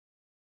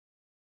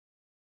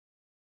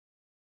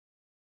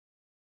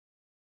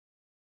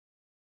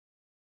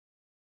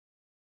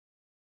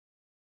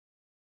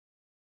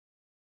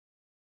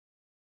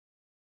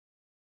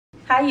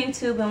Hi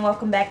YouTube, and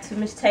welcome back to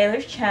Miss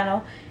Taylor's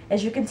channel.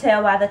 As you can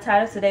tell by the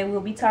title, today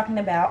we'll be talking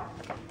about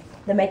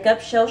the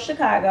Makeup Show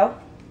Chicago.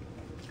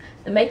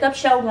 The Makeup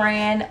Show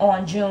ran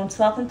on June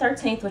 12th and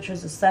 13th, which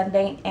was a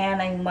Sunday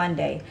and a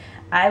Monday.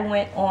 I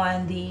went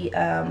on the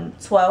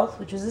 12th,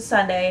 which was a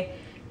Sunday.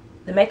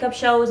 The Makeup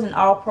Show is an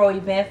all-pro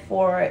event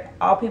for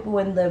all people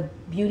in the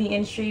beauty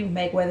industry,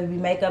 whether it be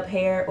makeup,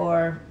 hair,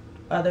 or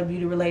other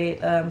beauty-related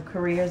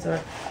careers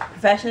or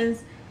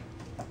professions.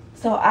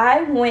 So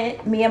I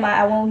went with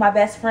my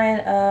best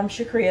friend,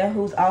 Shakria,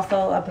 who's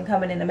also up and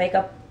coming in the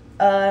makeup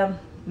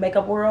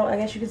world, I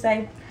guess you could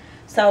say.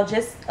 So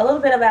just a little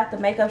bit about the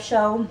makeup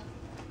show.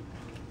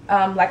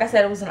 Like I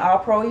said, it was an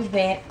all-pro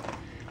event,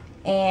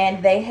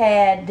 and they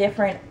had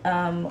different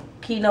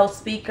keynote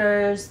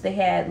speakers. They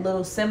had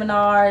little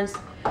seminars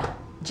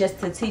just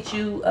to teach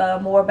you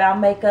more about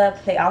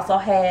makeup. They also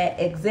had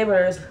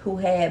exhibitors who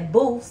had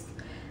booths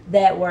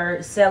that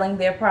were selling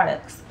their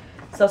products.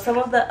 So some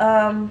of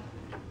the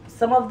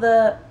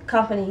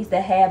companies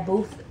that had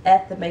booths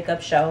at the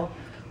makeup show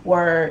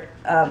were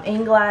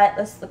Inglot.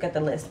 Let's look at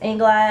the list.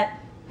 Inglot,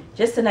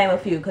 just to name a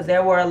few, because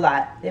there were a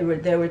lot. There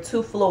were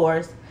 2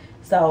 floors,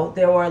 so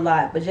there were a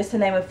lot. But just to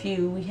name a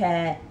few, we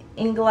had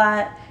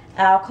Inglot,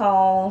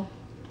 Alcone,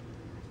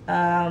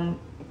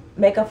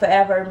 Makeup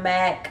Forever,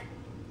 MAC,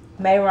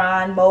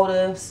 Mayron,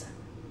 Motives,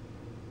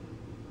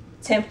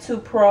 Temp 2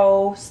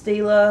 Pro,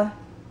 Stila,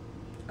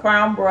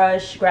 Crown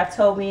Brush,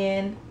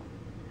 Graftobian.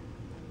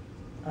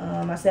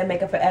 I said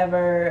Makeup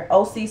Forever,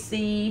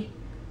 OCC,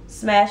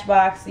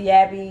 Smashbox,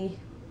 Yabby,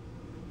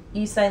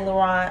 Yves Saint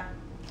Laurent,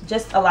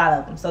 just a lot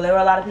of them. So there were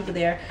a lot of people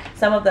there.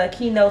 Some of the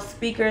keynote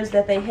speakers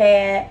that they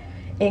had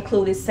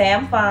included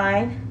Sam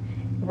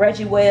Fine,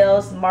 Reggie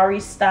Wells,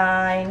 Maurice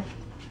Stein,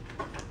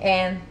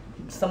 and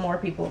some more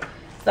people.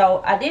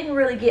 So I didn't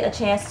really get a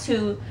chance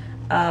to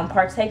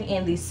partake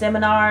in the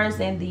seminars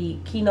and the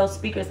keynote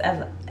speakers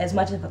as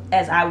much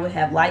as I would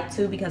have liked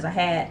to, because I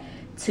had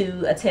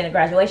to attend a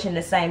graduation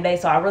the same day.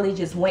 So I really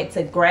just went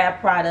to grab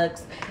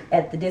products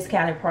at the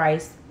discounted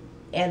price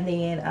and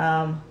then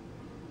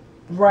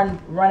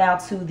run out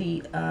to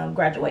the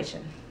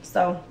graduation.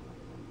 So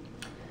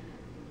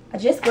I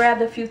just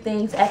grabbed a few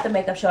things at the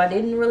makeup show. I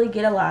didn't really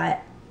get a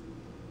lot,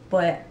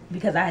 but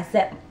because I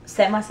had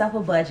set myself a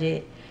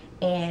budget,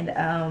 and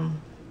I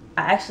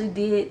actually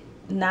did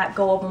not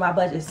go over my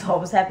budget, so I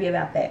was happy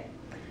about that.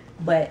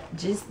 But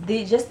just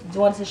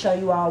wanted to show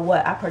you all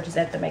what I purchased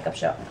at the makeup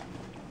show.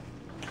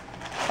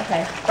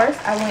 Okay, first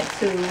I went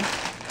to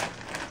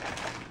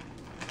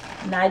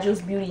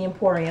Nigel's Beauty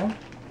Emporium.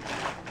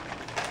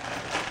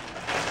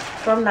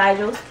 From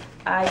Nigel's,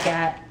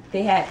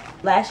 they had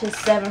lashes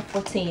 7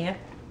 for $10.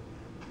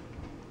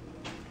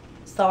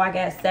 So I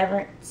got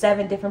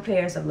seven different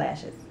pairs of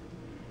lashes.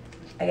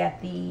 I got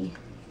the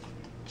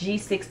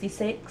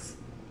G66,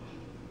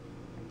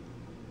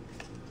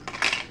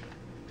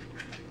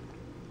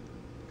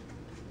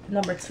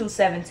 number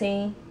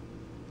 217,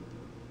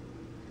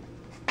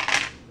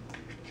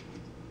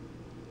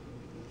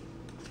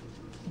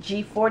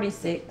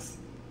 G46,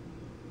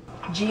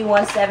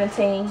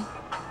 G117,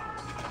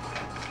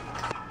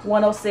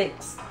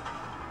 106,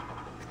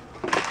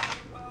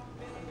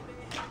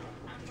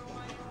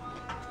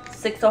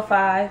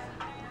 605,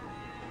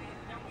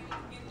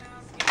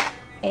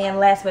 and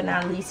last but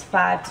not least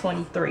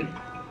 523.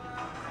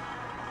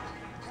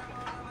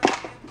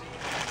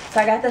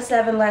 So I got the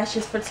 7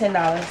 lashes for $10.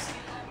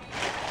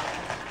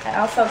 I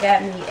also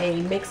got me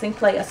a mixing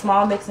plate, a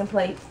small mixing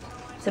plate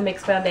to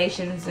mix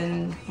foundations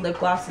and lip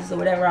glosses or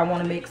whatever I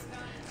want to mix.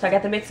 So I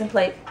got the mixing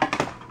plate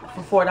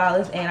for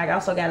 $4, and I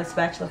also got a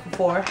spatula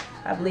for $4.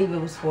 I believe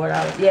it was $4.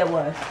 Yeah, it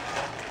was.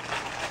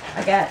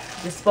 I got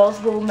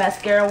disposable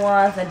mascara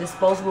wands and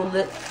disposable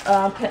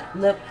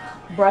lip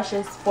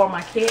brushes for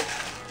my kit.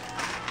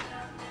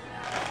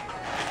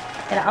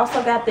 And I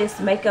also got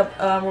this makeup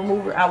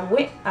remover.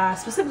 I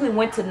specifically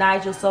went to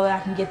Nigel so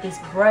that I can get this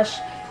brush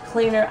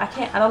cleaner. I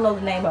don't know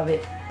the name of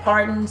it.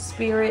 Pardon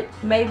Spirit,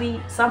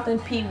 maybe something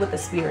P with a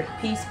spirit,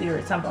 P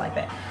Spirit, something like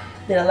that.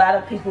 That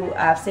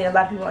I've seen a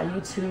lot of people on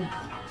YouTube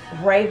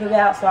rave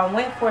about. So I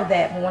went for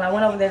that, but when I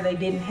went over there, they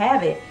didn't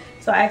have it.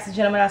 So I asked the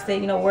gentleman, I said,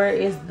 you know, where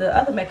is the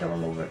other makeup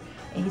remover?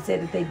 And he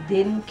said that they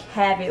didn't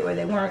have it, or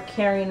they weren't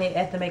carrying it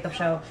at the makeup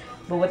show.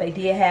 But what they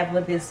did have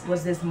was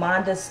this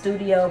Monda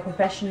Studio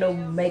professional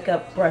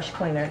makeup brush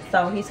cleaner.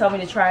 So he told me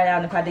to try it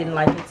out, and if I didn't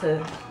like it,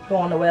 to go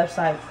on the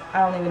website. I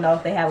don't even know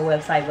if they have a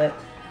website, but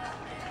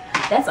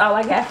that's all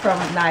I got from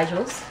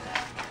Nigel's.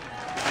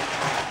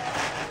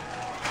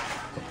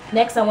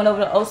 Next, I went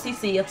over to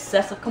OCC,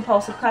 Obsessive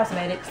Compulsive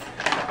Cosmetics.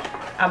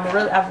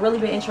 I've really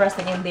been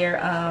interested in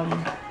their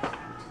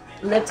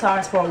lip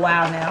tars for a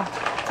while now,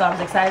 so I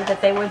was excited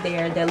that they were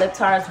there. Their lip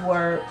tars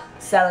were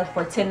selling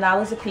for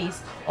 $10 a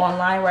piece.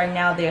 Online right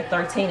now, they're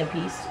 $13 a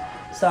piece,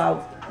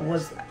 so I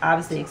was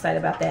obviously excited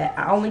about that.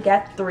 I only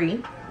got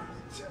 3.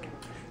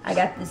 I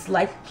got this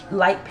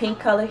light pink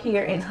color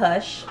here in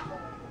Hush.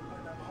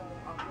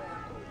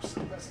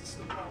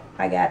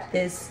 I got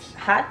this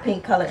hot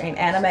pink color in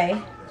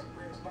Anime.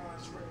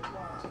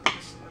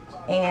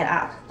 And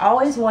I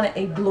always wanted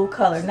a blue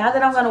color. Not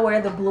that I'm going to wear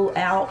the blue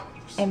out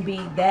and be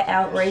that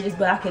outrageous,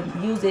 but I could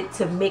use it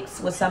to mix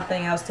with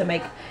something else to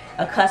make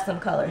a custom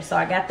color. So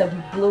I got the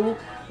blue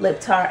lip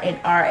tar in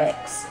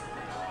RX.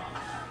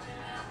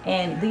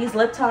 And these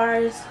lip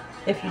tars,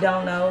 if you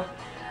don't know,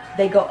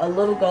 they go, a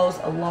little goes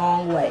a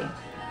long way.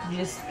 You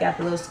just got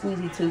the little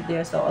squeezy tube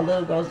there, so a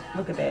little goes,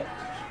 look at that.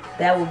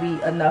 That will be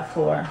enough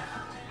for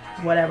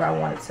whatever I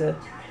wanted to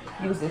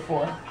use it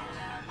for.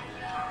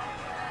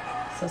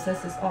 So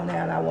since it's on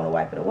there and I want to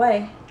wipe it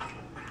away,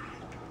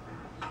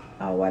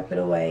 I'll wipe it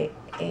away.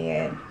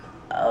 And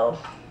I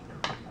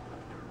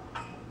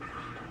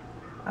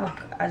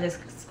just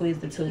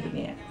squeezed the tube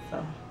again.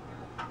 So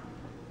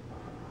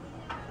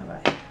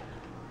alright,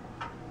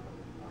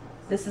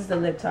 this is the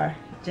lip tar.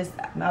 Just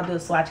I'll do a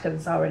swatch because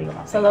it's already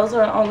on. So those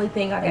are the only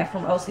thing I got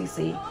from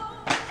OCC.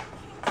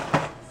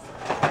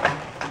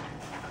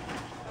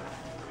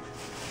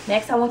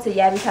 Next, I went to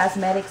Yabby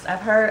Cosmetics. I've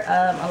heard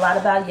a lot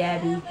about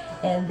Yabby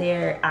and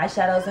their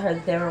eyeshadows. I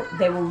heard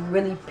they were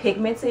really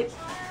pigmented.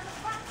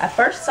 I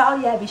first saw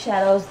Yabby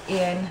shadows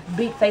in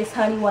Beat Face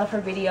Honey, one of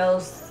her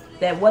videos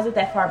that wasn't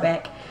that far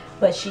back,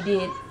 but she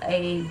did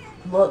a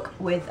look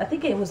with, I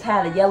think it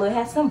had a yellow, it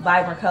had some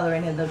vibrant color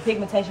in it. The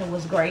pigmentation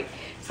was great.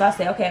 So I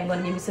said, okay, I'm going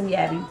to give me some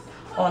Yabby.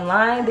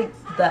 Online, the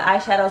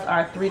eyeshadows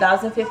are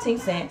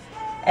 $3.15.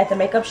 At the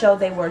makeup show,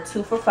 they were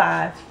 2 for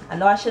 $5. I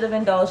know I should have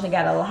indulged and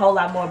got a whole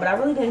lot more, but I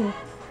really didn't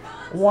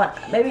want,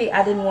 maybe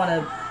I didn't want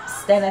to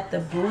stand at the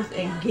booth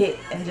and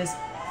just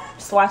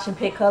swatch and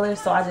pick colors.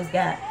 So I just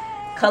got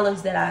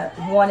colors that I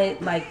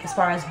wanted, like as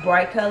far as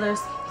bright colors.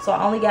 So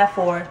I only got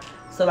 4.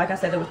 So like I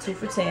said, they were 2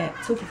 for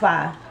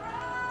 $5.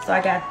 So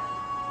I got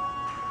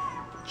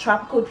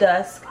Tropical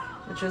Dusk,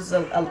 which was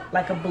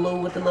like a blue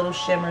with the little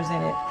shimmers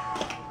in it.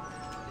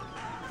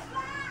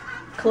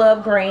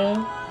 Club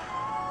Green.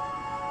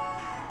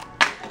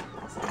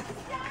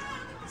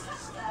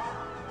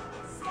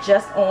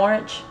 Just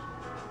Orange.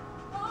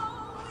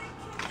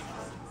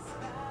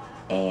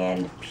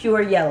 And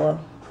Pure Yellow.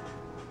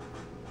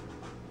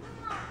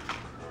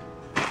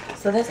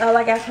 So that's all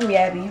I got from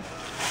Yabby.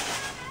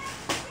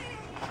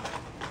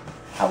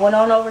 I went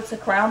on over to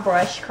Crown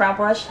Brush. Crown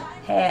Brush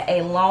had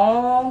a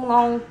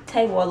long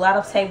table, a lot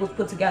of tables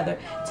put together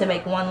to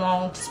make one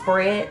long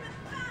spread.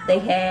 They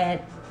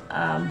had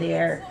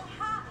their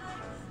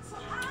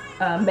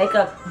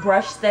makeup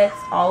brush sets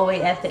all the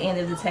way at the end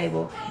of the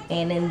table,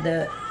 and then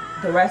the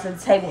rest of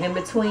the table in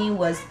between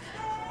was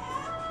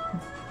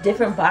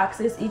different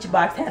boxes. Each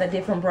box had a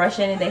different brush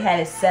in it. They had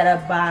it set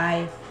up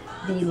by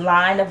the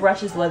line of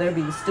brushes, whether it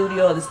be the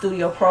Studio or the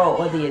Studio Pro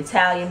or the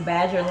Italian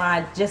Badger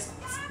line. Just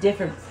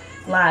different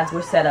lines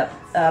were set up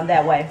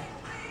that way.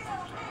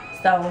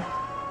 So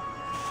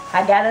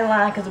I got in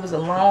line because it was a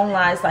long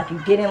line. It's like you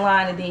get in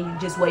line and then you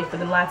just wait for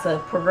the line to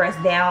progress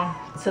down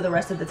to the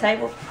rest of the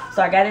table.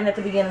 So I got in at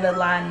the beginning of the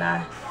line and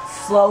I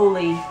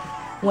slowly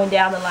went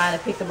down the line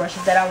and picked the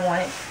brushes that I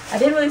wanted. I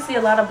didn't really see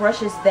a lot of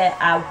brushes that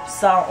I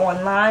saw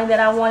online that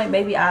I wanted.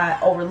 Maybe I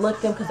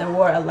overlooked them because there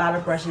were a lot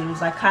of brushes. It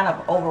was like kind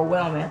of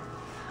overwhelming.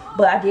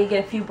 But I did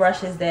get a few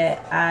brushes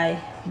that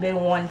I've been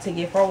wanting to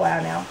get for a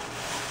while now.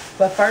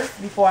 But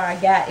first, before I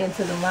got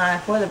into the line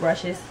for the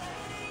brushes,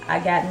 I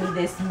got me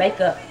this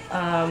makeup,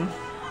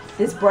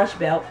 this brush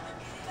belt.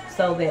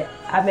 So that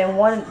I've been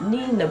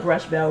needing the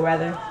brush belt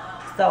rather.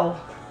 So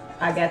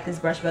I got this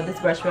brush belt. This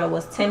brush belt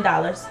was $10.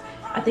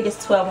 I think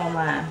it's 12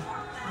 online,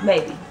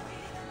 maybe.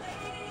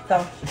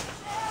 So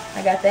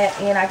I got that,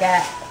 and I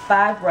got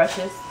 5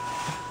 brushes.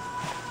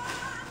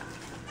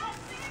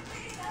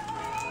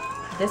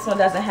 This one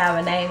doesn't have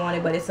a name on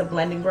it, but it's a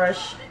blending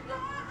brush,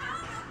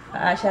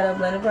 eyeshadow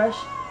blending brush.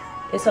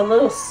 It's a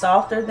little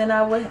softer than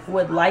I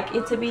would like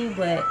it to be,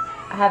 but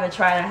I haven't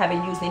tried it. I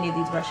haven't used any of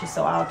these brushes,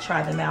 so I'll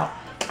try them out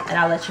and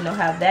I'll let you know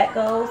how that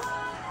goes.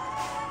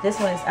 This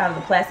one is out of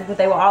the plastic, but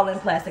they were all in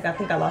plastic. I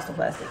think I lost the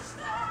plastics.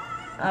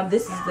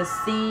 This is the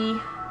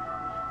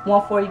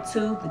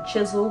C142, the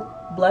Chisel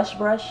Blush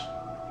Brush.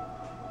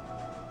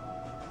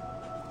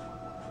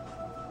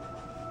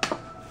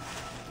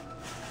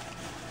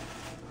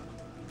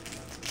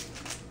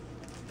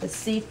 The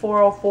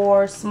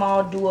C404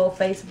 Small Duo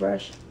Face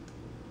Brush.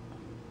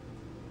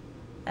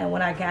 And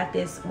when I got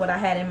this, what I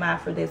had in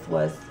mind for this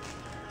was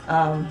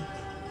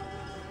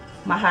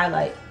my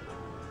highlight.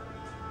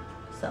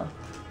 So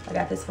I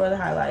got this for the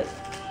highlight.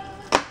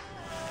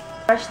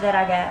 Brush that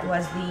I got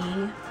was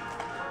the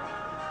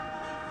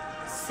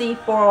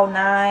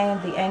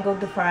C409, the Angled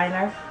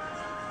Definer.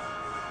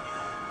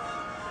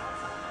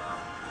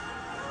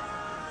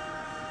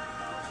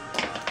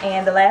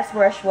 And the last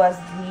brush was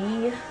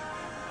the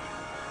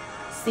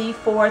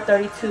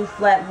C432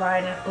 Flat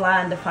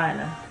Line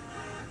Definer.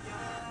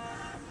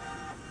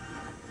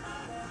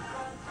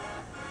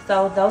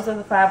 So those are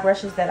the 5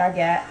 brushes that I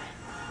got.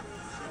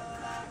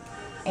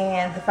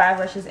 And the 5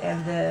 brushes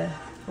and the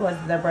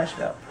brush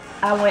belt.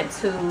 I went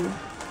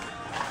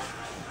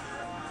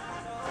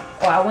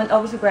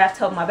over to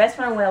Graftobian. My best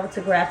friend went over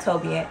to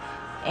Graftobian,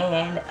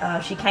 and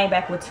she came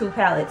back with 2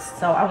 palettes.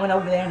 So I went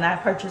over there and I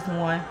purchased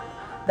one,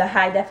 the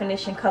High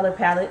Definition Color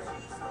Palette.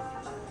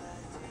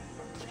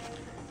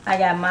 I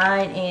got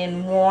mine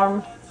in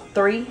warm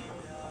 3.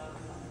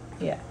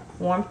 Yeah,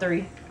 warm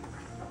 3.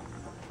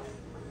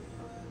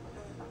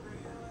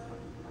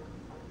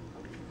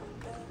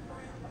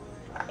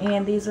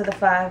 And these are the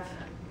 5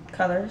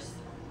 colors.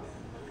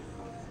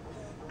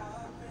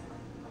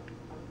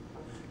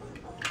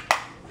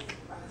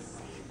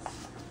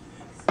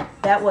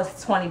 That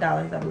was $20,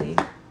 I believe.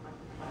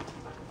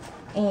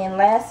 And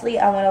lastly,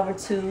 I went over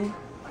to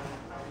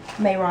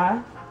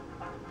Mayron.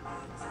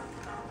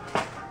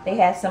 They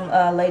had some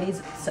a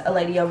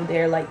lady over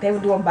there, like they were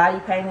doing body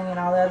painting and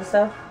all that other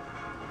stuff.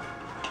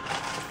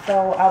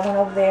 So I went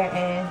over there,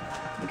 and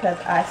because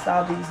I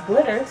saw these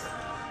glitters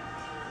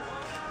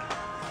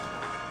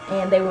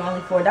and they were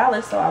only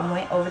 $4, so I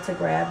went over to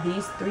grab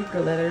these 3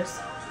 glitters.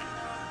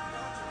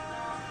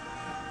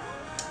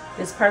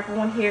 This purple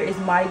one here is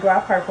Mardi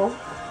Gras purple.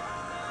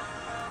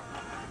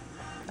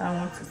 I don't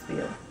want to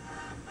spill.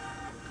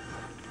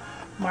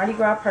 Mardi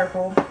Gras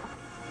purple,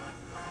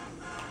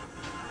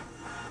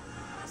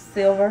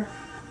 silver,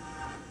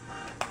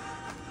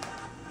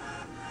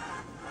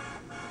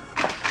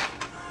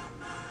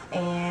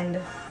 and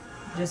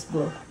just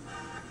blue.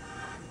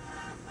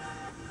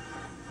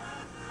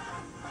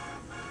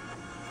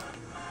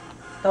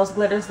 Those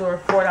glitters were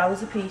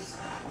 $4 a piece.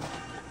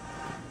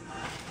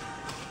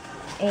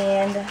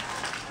 And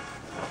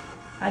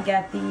I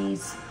got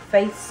these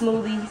face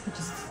smoothies, which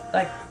is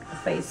like a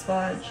face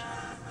sponge.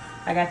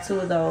 I got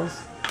 2 of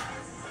those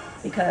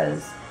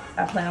because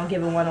I plan on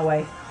giving one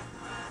away.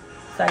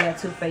 So I got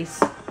 2 face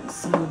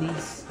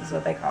smoothies, is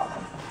what they call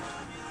them.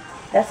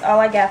 That's all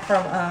I got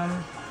from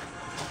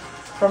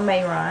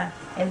Mayron.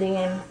 And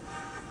then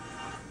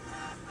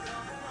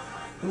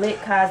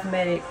Lit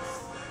Cosmetics.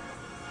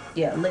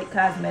 Yeah, Lit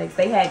Cosmetics.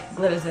 They had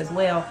glitters as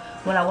well.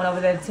 When I went over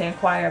there to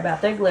inquire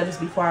about their glitters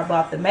before I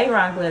bought the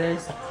Mayron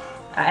glitters,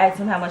 I asked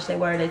them how much they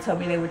were. They told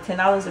me they were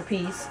 $10 a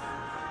piece.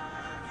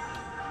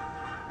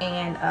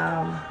 And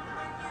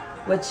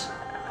which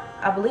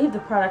I believe the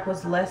product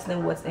was less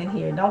than what's in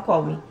here. Don't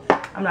quote me.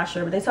 I'm not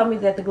sure, but they told me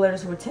that the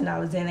glitters were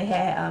 $10. And they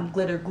had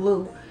glitter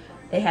glue.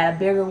 They had a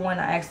bigger one.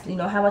 I asked, you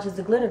know, how much is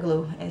the glitter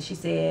glue? And she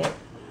said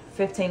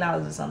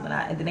 $15 or something.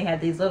 And then they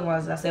had these little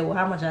ones. I said, well,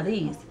 how much are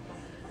these?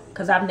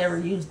 Because I've never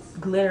used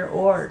glitter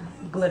or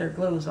glitter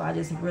glue, so I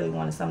just really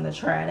wanted something to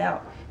try it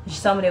out. And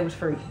she told me they was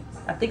free.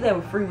 I think they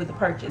were free with the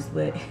purchase,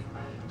 but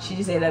she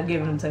just ended up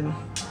giving them to me.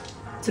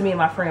 To me and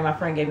my friend. My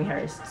friend gave me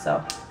hers.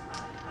 So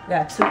I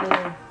got 2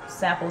 little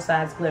sample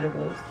size glitter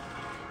glues.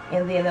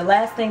 And then the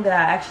last thing that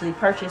I actually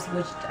purchased,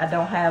 which I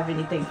don't have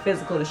anything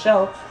physical to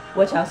show,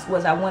 which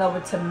was I went over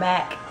to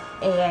MAC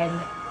and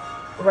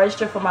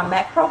registered for my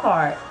MAC Pro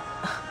card.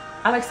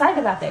 I'm excited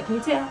about that. Can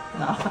you tell?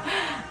 No.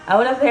 I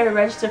went over there and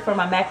registered for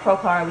my MAC Pro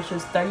card, which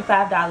was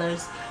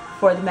 $35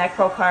 for the MAC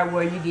Pro card,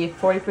 where you get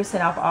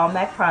 40% off all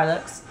MAC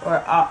products, or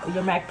all,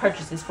 your MAC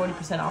purchases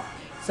 40% off.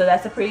 So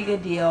that's a pretty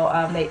good deal.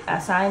 I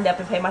signed up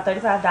and paid my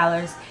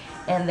 $35,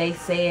 and they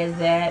said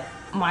that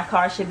my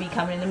card should be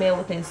coming in the mail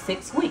within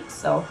 6 weeks.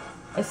 So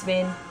it's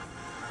been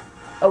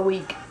a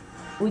week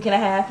and a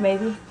half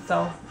maybe.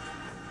 So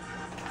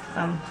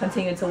I'm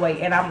continuing to wait,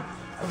 and I'm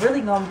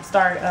really going to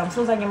start, as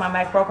soon as I get my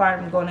MAC Pro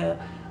card, I'm going to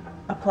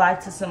apply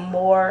to some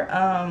more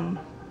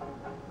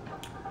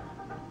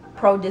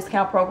pro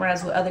discount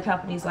programs with other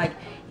companies like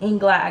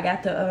Inglide. I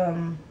got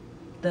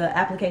the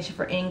application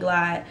for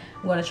Inglide.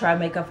 I'm going to try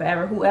Makeup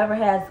Forever. Whoever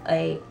has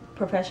a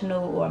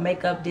professional or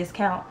makeup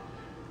discount,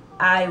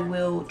 I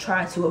will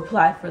try to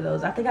apply for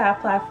those. I think I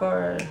applied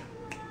for,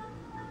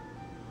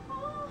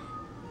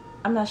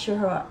 I'm not sure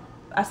who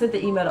I sent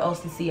the email to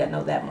OCC, I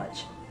know that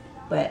much.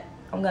 But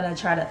I'm going to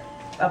try to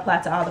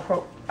apply to all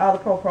the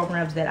pro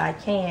programs that I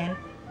can.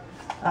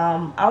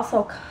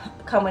 Also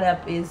coming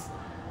up is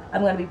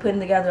I'm going to be putting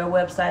together a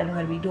website. I'm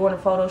going to be doing a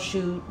photo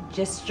shoot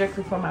just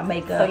strictly for my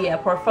makeup. So yeah, a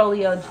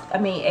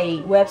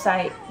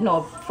website, no,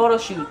 a photo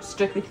shoot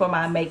strictly for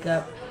my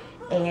makeup.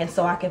 And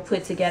so I can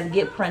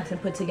get prints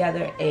and put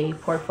together a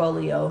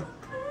portfolio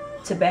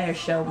to better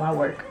show my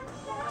work.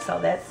 So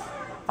that's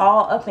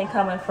all up and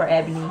coming for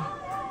Ebony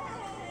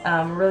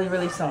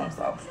really soon.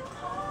 So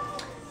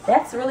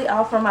that's really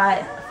all for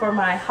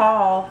my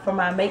haul, for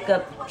my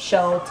makeup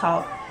show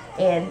talk.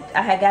 And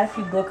I had got a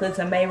few booklets,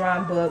 a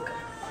Mayron book,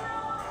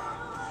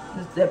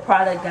 the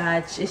product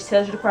guide. It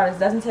tells you the products,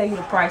 doesn't tell you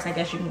the price. I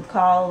guess you can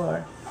call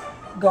or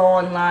go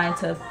online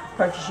to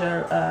purchase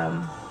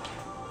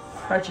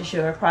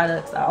your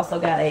products. I also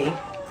got a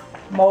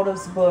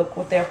Motives book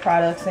with their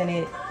products in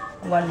it.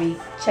 I'm going to be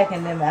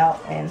checking them out,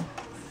 and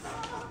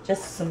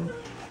just some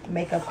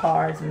makeup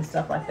cards and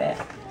stuff like that.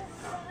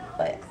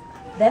 But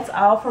that's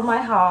all for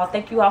my haul.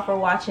 Thank you all for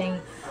watching.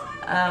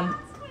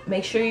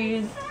 Make sure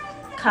you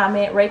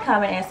rate,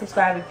 comment, and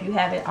subscribe if you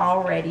haven't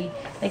already.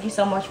 Thank you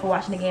so much for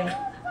watching again.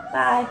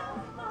 Bye.